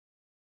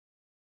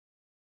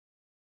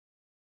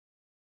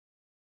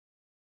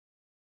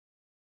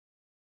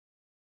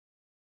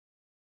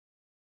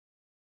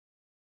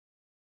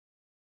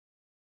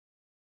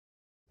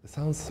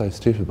sounds so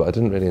stupid, but I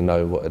didn't really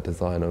know what a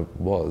designer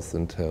was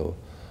until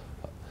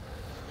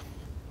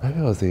maybe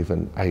I was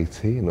even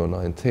 18 or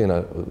 19.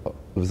 I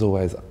was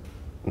always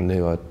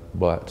knew I'd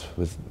worked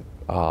with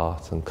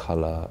art and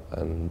colour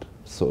and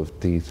sort of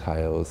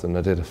details, and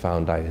I did a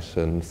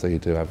foundation, so you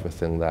do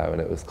everything there,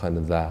 and it was kind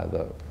of there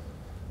that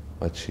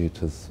my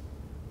tutors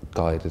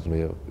guided me,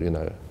 you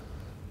know.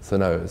 So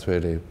no, it was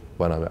really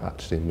when I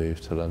actually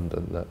moved to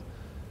London that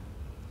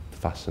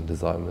fashion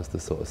design was the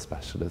sort of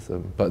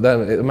specialism. But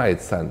then it made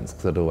sense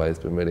because I'd always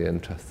been really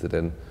interested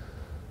in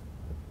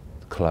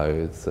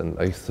clothes, and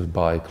I used to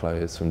buy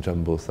clothes from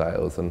jumble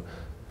sales, and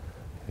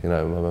you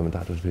know, my mum and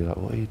dad would be like,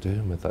 what are you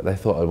doing with that? They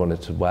thought I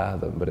wanted to wear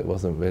them, but it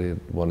wasn't really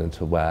wanting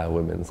to wear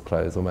women's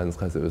clothes or men's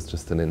clothes. It was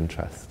just an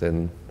interest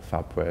in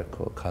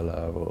fabric or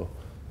colour or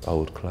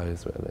old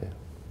clothes, really.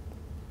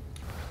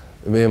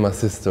 Me and my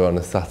sister on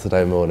a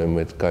Saturday morning,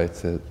 we'd go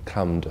to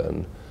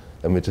Camden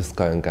and we'd just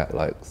go and get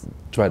like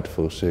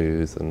dreadful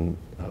shoes and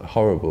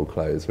horrible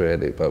clothes,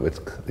 really, but we'd,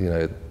 you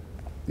know,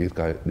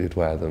 you'd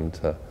wear them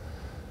to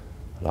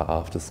like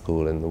after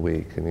school in the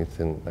week, and you'd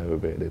think they were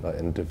really like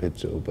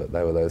individual, but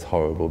they were those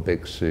horrible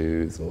big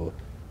shoes or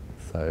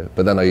so.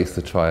 But then I used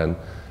to try and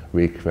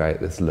recreate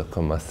this look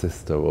on my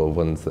sister or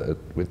ones that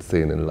we'd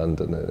seen in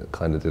London, and it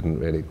kind of didn't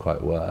really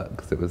quite work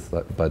because it was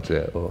like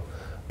budget or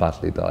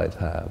badly dyed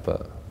hair,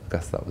 but I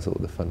guess that was all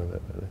the fun of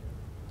it, really.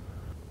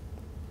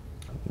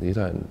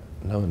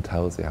 No one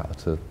tells you how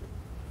to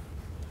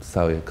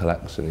sell your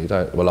collection.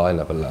 Well, I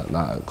never learned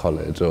that at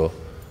college, or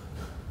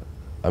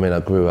I mean,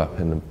 I grew up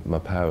my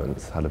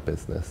parents had a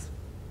business,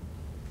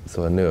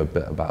 so I knew a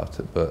bit about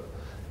it, but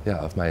yeah,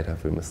 I've made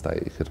every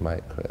mistake you could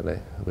make, really,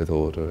 with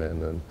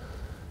ordering and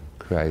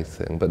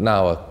creating. But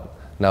now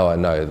I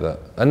know that,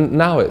 and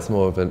now it's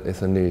more of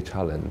it's a new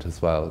challenge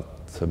as well,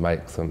 to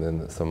make something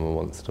that someone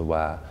wants to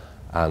wear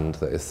and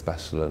that is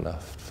special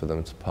enough for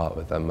them to part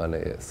with their money.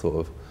 It's sort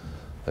of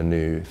a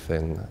new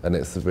thing, and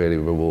it's really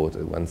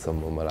rewarding when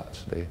someone will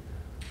actually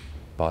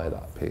buy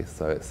that piece.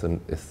 So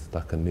it's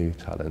like a new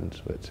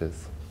challenge, which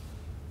is,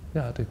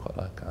 yeah, I do quite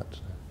like it,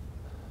 actually.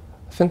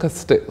 I think I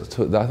stick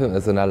to it. I think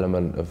there's an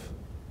element of,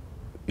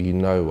 you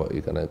know what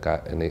you're going to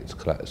get in each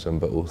collection,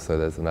 but also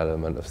there's an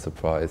element of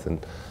surprise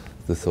and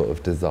the sort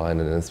of design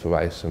and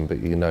inspiration, but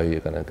you know you're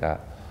going to get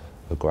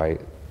a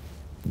great,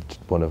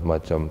 one of my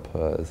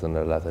jumpers and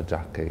a leather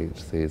jacket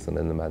each season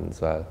in the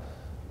menswear.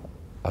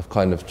 I've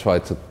kind of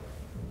tried to,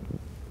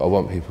 I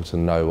want people to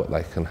know what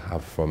they can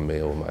have from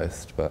me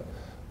almost, but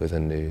with a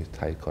new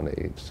take on it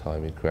each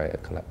time you create a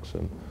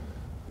collection.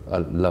 I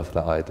love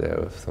that idea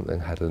of something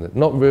heading it.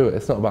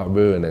 It's not about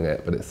ruining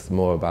it, but it's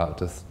more about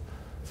just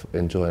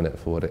enjoying it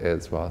for what it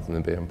is rather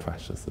than being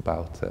precious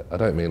about it. I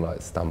don't mean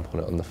like stamp on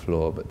it on the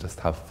floor, but just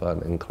have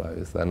fun in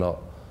clothes. They're not,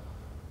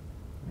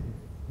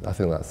 I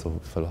think that's a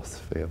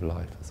philosophy of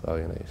life as well,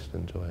 you know, you should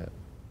enjoy it.